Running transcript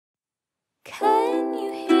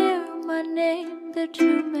my name, there are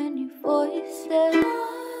too many voices.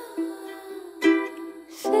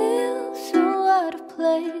 Feel so out of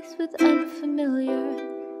place with unfamiliar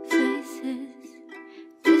faces.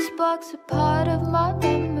 This box a part of my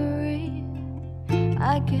memory.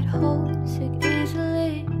 I get homesick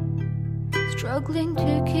easily, struggling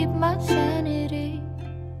to keep my sanity.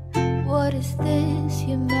 What is this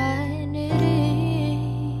humanity?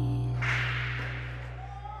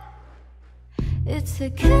 It's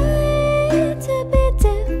okay to be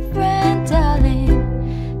different,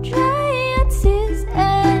 darling. Try your tears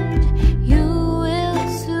and you will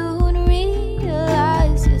soon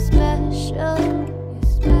realize you're special.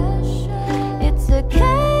 It's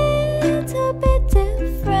okay to be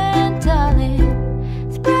different,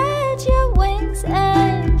 darling. Spread your wings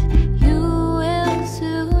and you will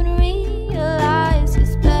soon realize you're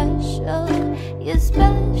special. You're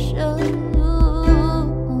special.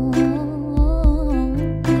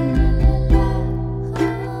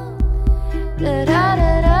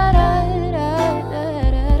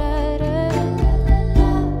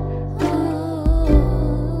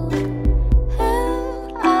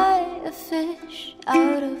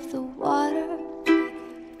 Out of the water,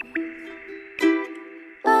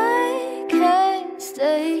 I can't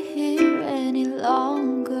stay here any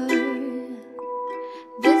longer.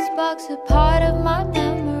 This box a part of my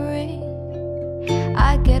memory.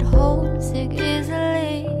 I get homesick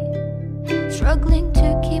easily, struggling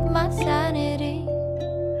to keep my sanity.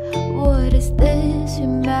 What is this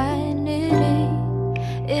humanity?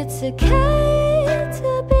 It's okay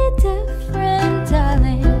to be different,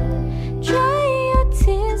 darling. Try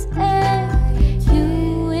tears and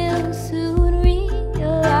you will soon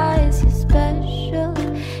realize you're special.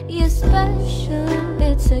 You're special.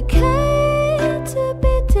 It's okay to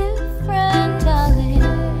be different, darling.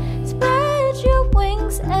 Spread your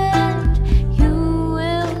wings and you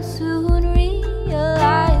will soon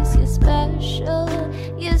realize you're special.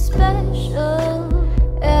 You're special.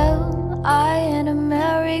 Am I in a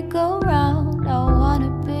merry-go-round? I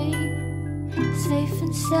wanna be safe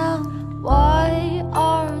and sound. Why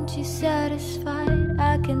aren't you satisfied?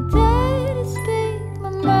 I can dare to speak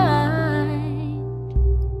my mind.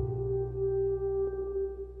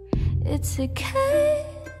 It's okay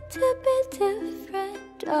to be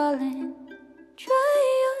different, darling. Dry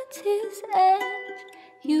your tears and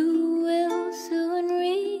you will soon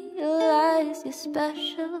realize you're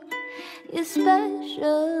special. You're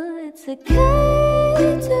special. It's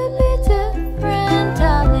okay to be different,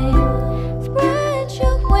 darling.